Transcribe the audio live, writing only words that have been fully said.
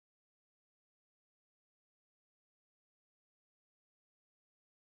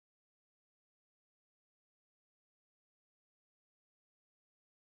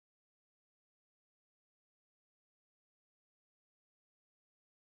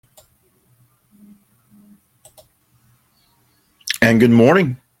And good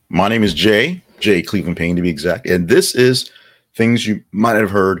morning. My name is Jay Cleveland Payne to be exact. And this is Things You Might Have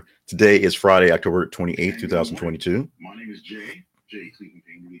Heard. Today is Friday, October 28th, 2022. My name is Jay Cleveland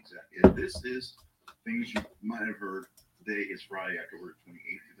Payne to be exact. And this is Things You Might Have Heard. Today is Friday, October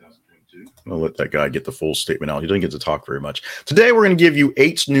 28th, 2022. I'll let that guy get the full statement out. He doesn't get to talk very much. Today, we're going to give you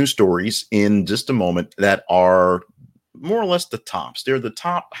 8 news stories in just a moment that are more or less the tops. They're the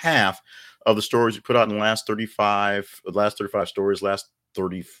top half of the stories we put out in the last 35 stories, last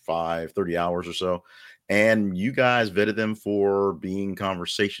 30 hours or so. And you guys vetted them for being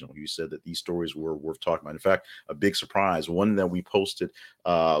conversational. You said that these stories were worth talking about. In fact, a big surprise, one that we posted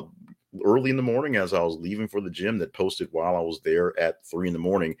early in the morning as I was leaving for the gym, that posted while I was there at 3 in the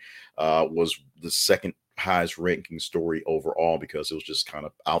morning, was the second highest ranking story overall because it was just kind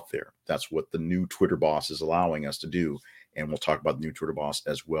of out there. That's what the new Twitter boss is allowing us to do. And we'll talk about the new Twitter boss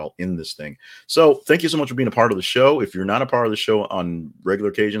as well in this thing. So thank you so much for being a part of the show. If you're not a part of the show on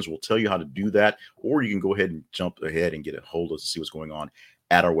regular occasions, we'll tell you how to do that. Or you can go ahead and jump ahead and get a hold of us to see what's going on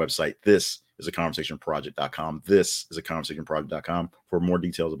at our website. This is a conversationproject.com. This is a conversationproject.com for more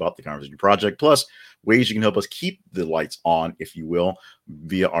details about the Conversation Project, plus ways you can help us keep the lights on, if you will,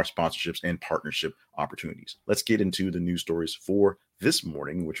 via our sponsorships and partnership opportunities. Let's get into the news stories for this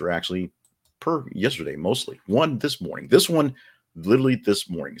morning, which are actually per yesterday, mostly. One this morning. This one, literally this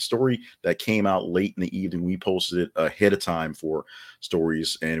morning. A story that came out late in the evening. We posted it ahead of time for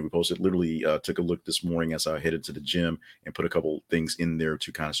stories, and we posted literally, took a look this morning as I headed to the gym and put a couple things in there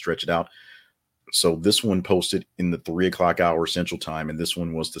to kind of stretch it out. So this one posted in the 3 o'clock hour Central Time, and this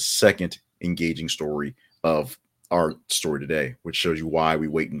one was the second engaging story of our story today, which shows you why we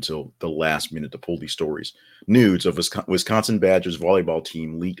wait until the last minute to pull these stories. Nudes of Wisconsin Badgers volleyball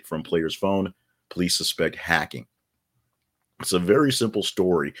team leaked from player's phone. Police suspect hacking. It's a very simple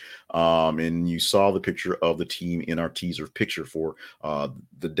story. And you saw the picture of the team in our teaser picture for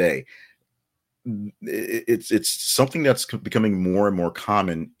the day. It's something that's becoming more and more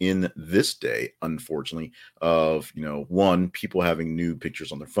common in this day, unfortunately, of, one, people having nude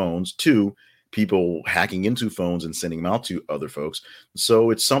pictures on their phones, two, people hacking into phones and sending them out to other folks. So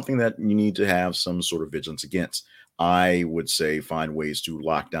it's something that you need to have some sort of vigilance against. I would say find ways to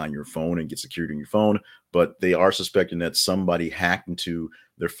lock down your phone and get security on your phone, but they are suspecting that somebody hacked into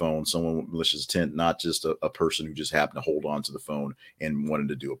their phone, someone with malicious intent, not just a person who just happened to hold on to the phone and wanted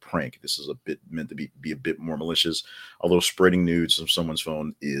to do a prank. This is a bit meant to be a bit more malicious, although spreading nudes of someone's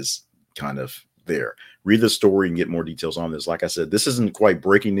phone is kind of there. Read the story and get more details on this. Like I said, this isn't quite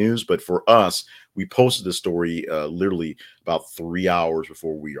breaking news, but for us, we posted this story literally about 3 hours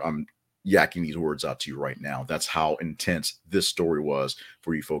before I'm yakking these words out to you right now. That's how intense this story was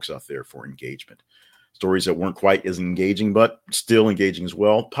for you folks out there for engagement. Stories that weren't quite as engaging, but still engaging as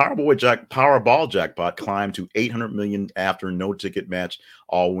well. Powerball jackpot climbed to 800 million after no ticket matched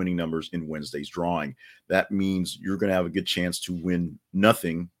all winning numbers in Wednesday's drawing. That means you're going to have a good chance to win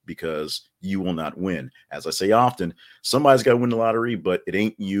nothing because you will not win. As I say often, somebody's got to win the lottery, but it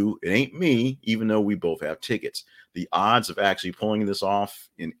ain't you, it ain't me, even though we both have tickets. The odds of actually pulling this off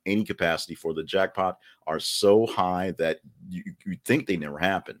in any capacity for the jackpot are so high that you think they never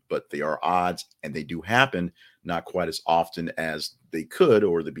happen, but they are odds and they do happen, not quite as often as they could,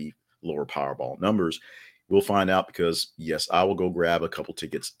 or there'd be lower Powerball numbers. We'll find out because, yes, I will go grab a couple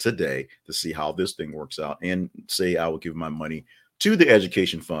tickets today to see how this thing works out and say I will give my money to the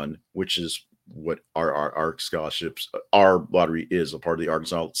education fund, which is what our scholarships, our lottery is a part of the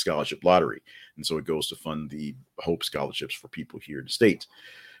Arkansas Scholarship Lottery. And so it goes to fund the Hope scholarships for people here in the state.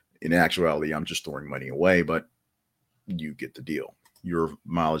 In actuality, I'm just throwing money away, but you get the deal. Your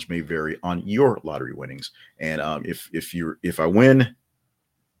mileage may vary on your lottery winnings. And if I win,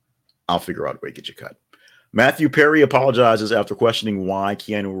 I'll figure out a way to get you cut. Matthew Perry apologizes after questioning why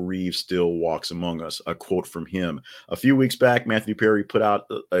Keanu Reeves still walks among us. A quote from him. A few weeks back, Matthew Perry put out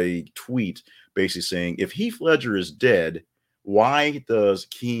a tweet basically saying, if Heath Ledger is dead, why does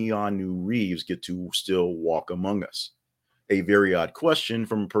Keanu Reeves get to still walk among us? A very odd question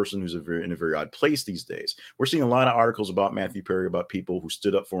from a person who's in a very odd place these days. We're seeing a lot of articles about Matthew Perry, about people who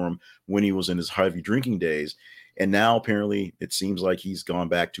stood up for him when he was in his heavy drinking days. And now apparently it seems like he's gone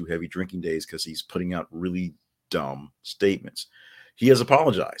back to heavy drinking days because he's putting out really dumb statements. He has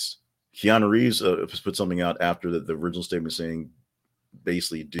apologized. Keanu Reeves put something out after the original statement saying,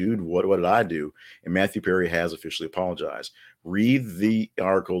 basically, dude, what did I do? And Matthew Perry has officially apologized. Read the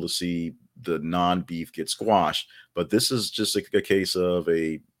article to see the non-beef get squashed. But this is just a case of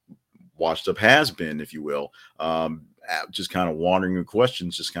a washed up has-been, if you will, just kind of wandering with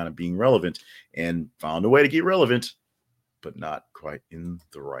questions, just kind of being relevant, and found a way to get relevant, but not quite in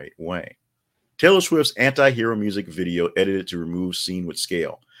the right way. Taylor Swift's anti-hero music video edited to remove scene with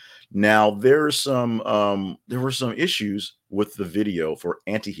scale. Now there were some issues with the video for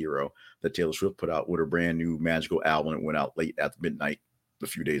Anti-Hero that Taylor Swift put out with her brand new magical album. It went out late at midnight a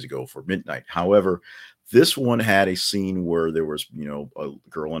few days ago for midnight. However, this one had a scene where there was, a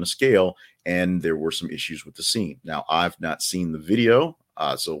girl on a scale, and there were some issues with the scene. Now, I've not seen the video,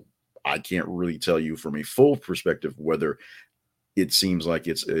 so I can't really tell you from a full perspective whether it seems like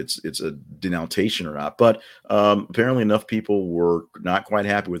it's a denotation or not. But apparently, enough people were not quite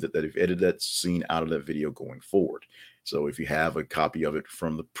happy with it that they've edited that scene out of that video going forward. So if you have a copy of it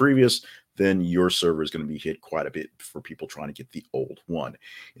from the previous, then your server is going to be hit quite a bit for people trying to get the old one.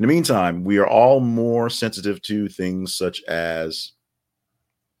 In the meantime, we are all more sensitive to things such as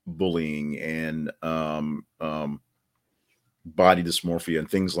bullying and body dysmorphia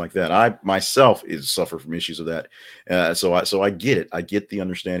and things like that. I myself suffer from issues of that. So I get it. I get the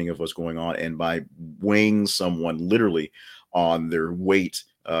understanding of what's going on. And by weighing someone literally on their weight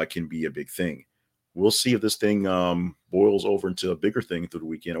can be a big thing. We'll see if this thing boils over into a bigger thing through the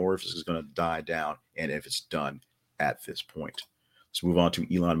weekend, or if this is going to die down, and if it's done at this point. Let's move on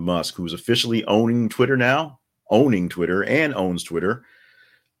to Elon Musk, who's officially owning Twitter now, owning Twitter and owns Twitter,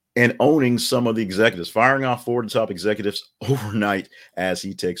 and owning some of the executives, firing off 4 of the top executives overnight as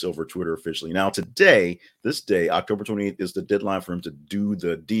he takes over Twitter officially. Now, this day, October 28th, is the deadline for him to do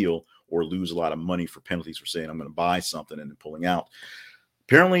the deal or lose a lot of money for penalties for saying, I'm going to buy something and then pulling out.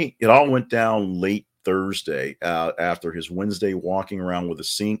 Apparently, it all went down late Thursday after his Wednesday walking around with a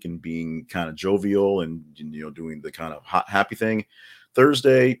sink and being kind of jovial and doing the kind of happy thing.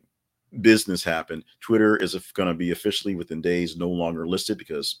 Thursday, business happened. Twitter is going to be officially within days no longer listed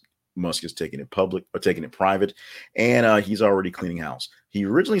because Musk is taking it public or taking it private, and he's already cleaning house. He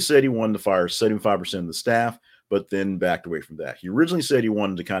originally said he wanted to fire 75% of the staff, but then backed away from that. He originally said he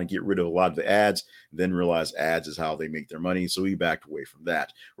wanted to kind of get rid of a lot of the ads, then realized ads is how they make their money, so he backed away from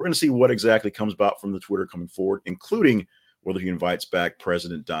that. We're going to see what exactly comes about from the Twitter coming forward, including whether he invites back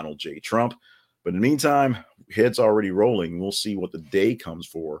President Donald J. Trump. But in the meantime, heads already rolling. We'll see what the day comes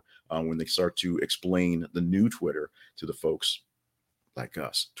for when they start to explain the new Twitter to the folks like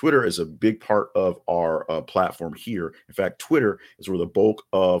us. Twitter is a big part of our platform here. In fact, Twitter is where the bulk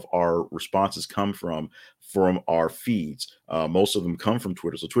of our responses come from our feeds. Most of them come from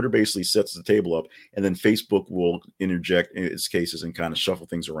Twitter. So Twitter basically sets the table up, and then Facebook will interject in its cases and kind of shuffle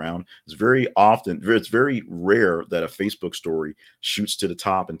things around. It's very rare that a Facebook story shoots to the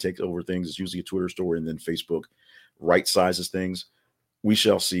top and takes over things. It's usually a Twitter story, and then Facebook right sizes things. We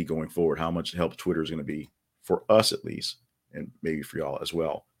shall see going forward how much help Twitter is going to be for us, at least, and maybe for y'all as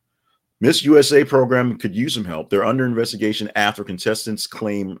well. Miss USA program could use some help. They're under investigation after contestants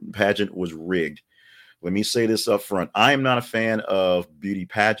claim pageant was rigged. Let me say this up front. I am not a fan of beauty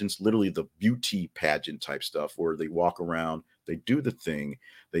pageants, literally the beauty pageant type stuff where they walk around, they do the thing,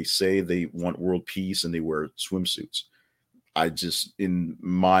 they say they want world peace, and they wear swimsuits. I just, in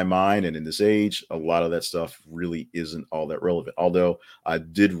my mind and in this age, a lot of that stuff really isn't all that relevant. Although I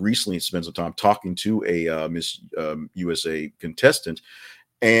did recently spend some time talking to a Miss USA contestant,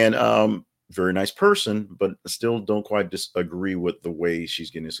 and very nice person, but still don't quite disagree with the way she's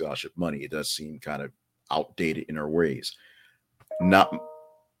getting scholarship money. It does seem kind of outdated in her ways.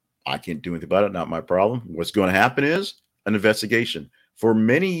 I can't do anything about it. Not my problem. What's going to happen is an investigation. For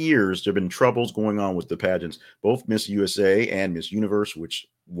many years, there have been troubles going on with the pageants, both Miss USA and Miss Universe, which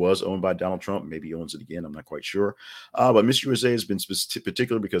was owned by Donald Trump. Maybe he owns it again. I'm not quite sure. But Miss USA has been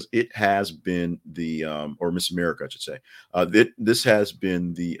particular because it has been or Miss America, I should say. This has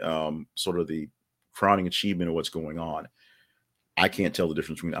been the sort of the crowning achievement of what's going on. I can't tell the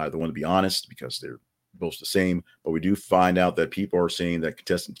difference between either one, to be honest, because they're both the same, but we do find out that people are saying that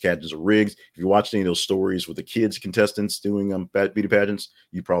pageants are rigged. If you watch any of those stories with the kids contestants doing beauty pageants,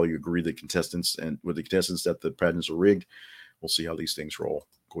 you probably agree that the pageants are rigged. We'll see how these things roll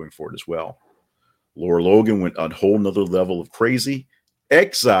going forward as well. Laura Logan went a whole nother level of crazy.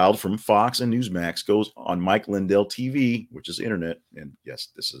 Exiled from Fox and Newsmax, goes on Mike Lindell TV, which is internet, and yes,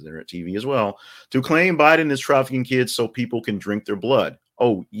 this is internet TV as well, to claim Biden is trafficking kids so people can drink their blood.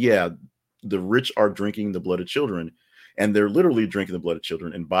 Oh yeah, the rich are drinking the blood of children, and they're literally drinking the blood of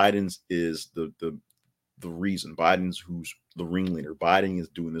children. And Biden's is the reason. Biden's who's the ringleader. Biden is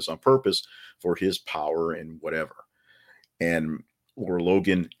doing this on purpose for his power and whatever. And Laura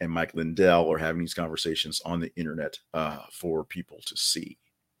Logan and Mike Lindell are having these conversations on the internet for people to see.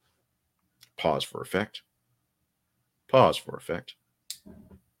 Pause for effect. Pause for effect.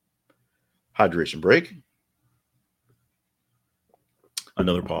 Hydration break.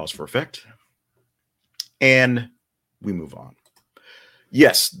 Another pause for effect. And we move on.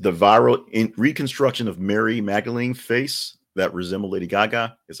 Yes, the viral reconstruction of Mary Magdalene face that resembled Lady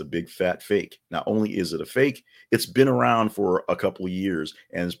Gaga is a big fat fake. Not only is it a fake, it's been around for a couple of years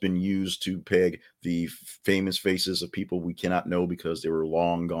and it's been used to peg the famous faces of people we cannot know because they were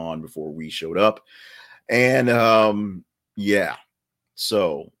long gone before we showed up. And yeah,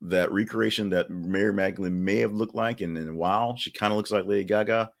 so that recreation that Mary Magdalene may have looked like, and then wow, she kind of looks like Lady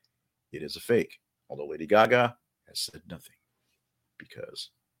Gaga, it is a fake. Although Lady Gaga has said nothing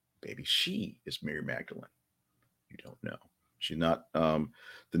because maybe she is Mary Magdalene. You don't know. She's not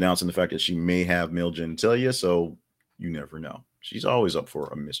denouncing the fact that she may have male genitalia, so you never know. She's always up for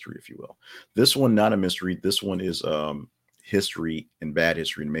a mystery, if you will. This one, not a mystery. This one is history and bad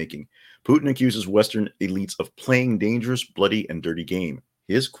history in making. Putin accuses Western elites of playing dangerous, bloody, and dirty game.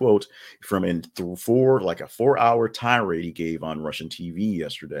 His quote from a 4-hour tirade he gave on Russian TV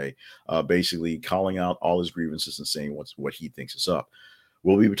yesterday, basically calling out all his grievances and saying what he thinks is up.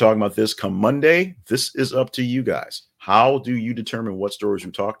 We'll be talking about this come Monday. This is up to you guys. How do you determine what stories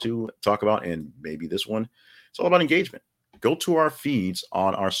we talk about, and maybe this one? It's all about engagement. Go to our feeds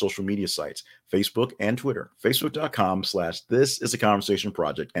on our social media sites, Facebook and Twitter. Facebook.com/This Is a Conversation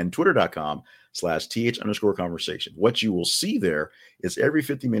Project and Twitter.com/TH_conversation. What you will see there is every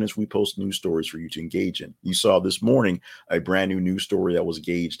 50 minutes we post news stories for you to engage in. You saw this morning a brand new news story that was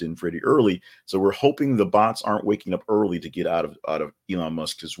gauged in pretty early. So we're hoping the bots aren't waking up early to get out of Elon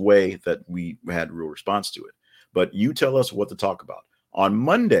Musk's way, that we had real response to it. But you tell us what to talk about. On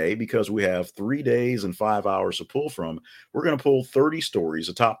Monday, because we have 3 days and 5 hours to pull from, we're going to pull 30 stories,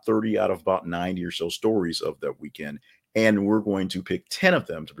 the top 30 out of about 90 or so stories of that weekend. And we're going to pick 10 of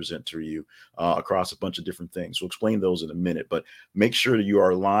them to present to you across a bunch of different things. We'll explain those in a minute, but make sure that you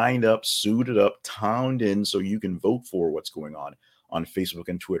are lined up, suited up, toned in so you can vote for what's going on Facebook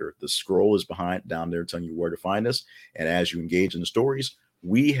and Twitter. The scroll is down there telling you where to find us. And as you engage in the stories,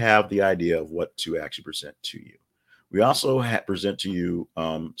 we have the idea of what to actually present to you. We also present to you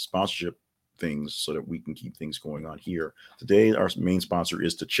sponsorship things so that we can keep things going on here. Today, our main sponsor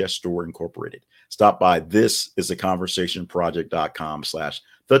is the Chess Store Incorporated. Stop by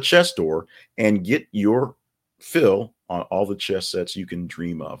thisisaconversationproject.com/the Chess Store and get your fill on all the chess sets you can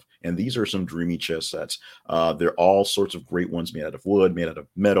dream of. And these are some dreamy chess sets. They're all sorts of great ones made out of wood, made out of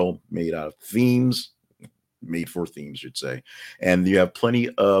metal, made out of made for themes, you'd say. And you have plenty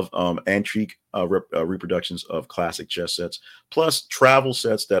of antique reproductions of classic chess sets, plus travel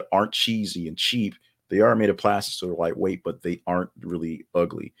sets that aren't cheesy and cheap. They are made of plastic, so they're lightweight, but they aren't really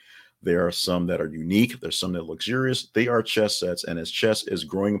ugly. There are some that are unique. There's some that are luxurious. They are chess sets, and as chess is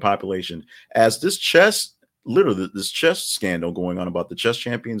growing in population, as this chess scandal going on about the chess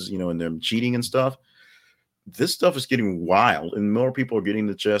champions, and them cheating and stuff, this stuff is getting wild, and more people are getting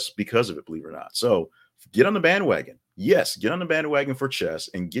the chess because of it, believe it or not. So get on the bandwagon. Yes, get on the bandwagon for chess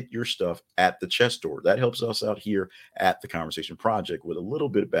and get your stuff at the Chess Store. That helps us out here at the Conversation Project with a little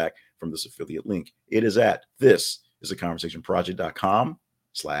bit back from this affiliate link. It is at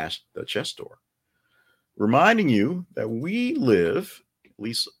thisisaconversationproject.com/the Chess Store. Reminding you that we live, at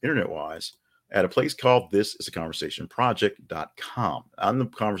least internet-wise, at a place called thisisaconversationproject.com. On the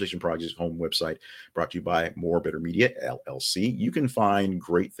Conversation Project's home website, brought to you by More Better Media, LLC, you can find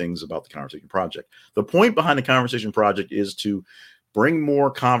great things about the Conversation Project. The point behind the Conversation Project is to bring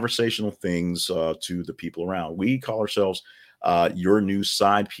more conversational things to the people around. We call ourselves your news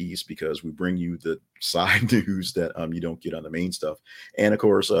side piece because we bring you the side news that you don't get on the main stuff. And of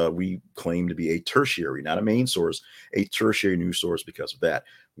course, we claim to be a tertiary, not a main source, a tertiary news source because of that.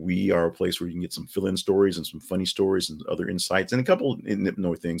 We are a place where you can get some fill-in stories and some funny stories and other insights and a couple of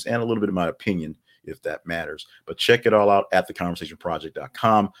nip-noy things and a little bit of my opinion, if that matters. But check it all out at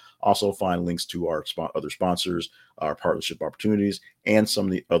theconversationproject.com. Also find links to our other sponsors, our partnership opportunities, and some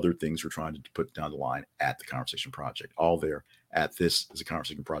of the other things we're trying to put down the line at the Conversation Project. All there at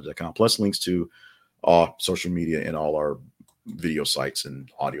thisisaconversationproject.com, plus links to social media and all our video sites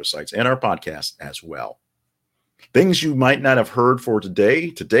and audio sites and our podcast as well. Things you might not have heard for today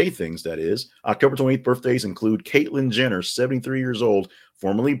things that is. October 28th birthdays include Caitlyn Jenner, 73 years old,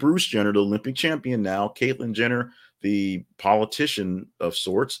 formerly Bruce Jenner, the Olympic champion now. Caitlyn Jenner, the politician of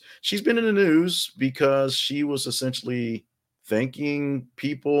sorts. She's been in the news because she was essentially thanking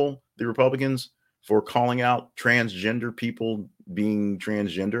people, the Republicans, for calling out transgender people being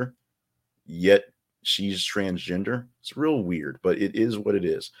transgender, yet she's transgender. It's real weird, but it is what it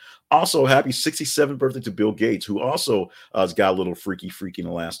is. Also, happy 67th birthday to Bill Gates, who also has got a little freaky in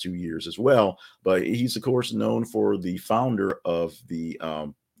the last 2 years as well. But he's, of course, known for the founder of the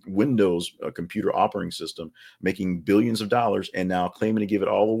Windows computer operating system, making billions of dollars and now claiming to give it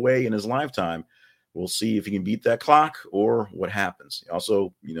all away in his lifetime. We'll see if he can beat that clock or what happens. He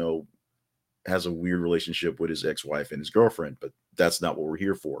also, has a weird relationship with his ex-wife and his girlfriend, but that's not what we're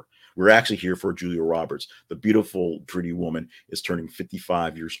here for. We're actually here for Julia Roberts. The beautiful, pretty woman is turning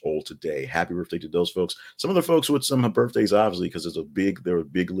 55 years old today. Happy birthday to those folks. Some of the folks with some birthdays, obviously, because there are a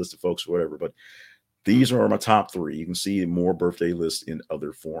big list of folks or whatever, but these are my top three. You can see more birthday lists in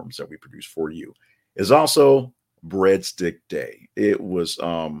other forms that we produce for you. It's also Breadstick Day. It was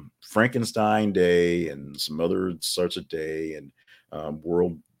Frankenstein Day and some other sorts of day and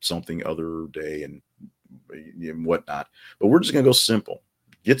World something other day and whatnot. But we're just gonna go simple.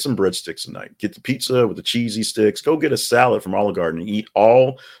 Get some breadsticks tonight. Get the pizza with the cheesy sticks. Go get a salad from Olive Garden and eat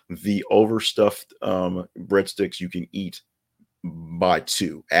all the overstuffed breadsticks you can eat by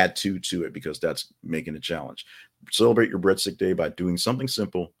two. Add two to it because that's making a challenge. Celebrate your breadstick day by doing something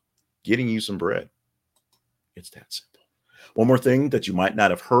simple, getting you some bread. It's that simple. One more thing that you might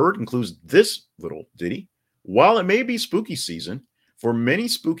not have heard includes this little ditty. While it may be spooky season, for many,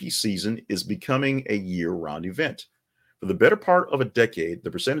 spooky season is becoming a year-round event. For the better part of a decade,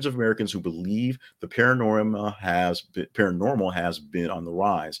 the percentage of Americans who believe the paranormal has been on the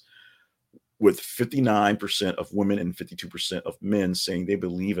rise, with 59% of women and 52% of men saying they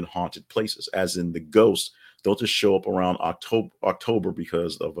believe in haunted places, as in the ghosts don't just show up around October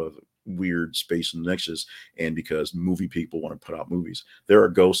because of a weird space nexus and because movie people want to put out movies. There are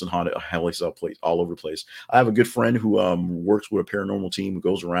ghosts and haunted places all over the place. I have a good friend who works with a paranormal team who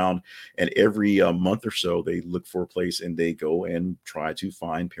goes around, and every month or so they look for a place and they go and try to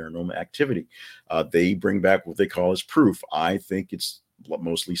find paranormal activity. They bring back what they call as proof. I think it's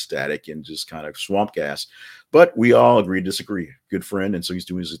mostly static and just kind of swamp gas, but we all agree to disagree. Good friend, and so he's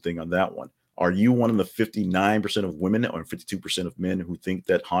doing his thing on that one. Are you one of the 59% of women or 52% of men who think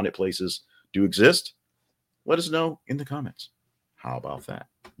that haunted places do exist? Let us know in the comments. How about that?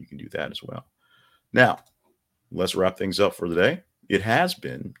 You can do that as well. Now, let's wrap things up for the day. It has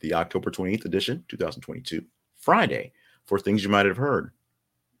been the October 28th edition, 2022, Friday, for things you might have heard.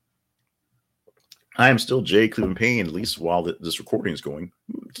 I am still Jay Cleveland Payne, at least while this recording is going.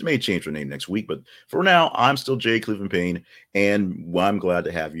 It may change the name next week, but for now, I'm still Jay Cleveland Payne, and I'm glad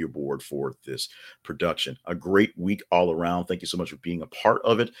to have you aboard for this production. A great week all around. Thank you so much for being a part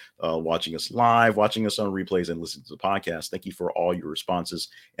of it, watching us live, watching us on replays, and listening to the podcast. Thank you for all your responses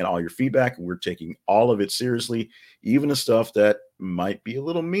and all your feedback. We're taking all of it seriously, even the stuff that might be a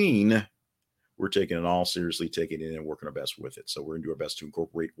little mean. We're taking it all seriously, taking it in and working our best with it. So we're going to do our best to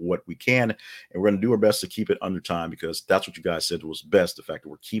incorporate what we can, and we're going to do our best to keep it under time because that's what you guys said was best. The fact that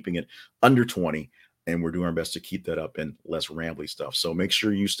we're keeping it under 20, and we're doing our best to keep that up and less rambly stuff. So make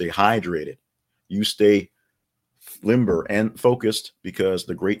sure you stay hydrated, you stay limber and focused, because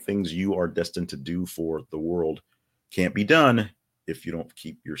the great things you are destined to do for the world can't be done if you don't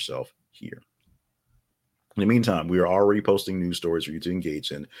keep yourself here. In the meantime, we are already posting news stories for you to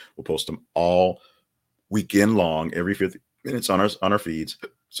engage in. We'll post them all weekend long, every 50 minutes on our feeds.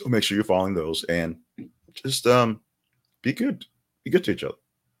 So make sure you're following those and just be good. Be good to each other.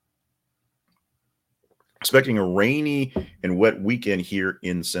 Expecting a rainy and wet weekend here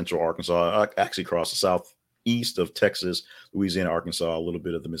in central Arkansas, actually across the southeast of Texas, Louisiana, Arkansas, a little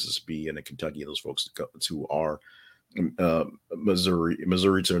bit of the Mississippi and the Kentucky, those folks who are Missouri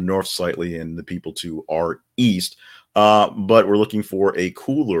to the north slightly, and the people to our east. But we're looking for a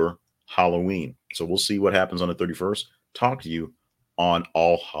cooler Halloween. So we'll see what happens on the 31st. Talk to you on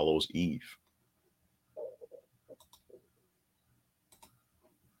All Hallows Eve.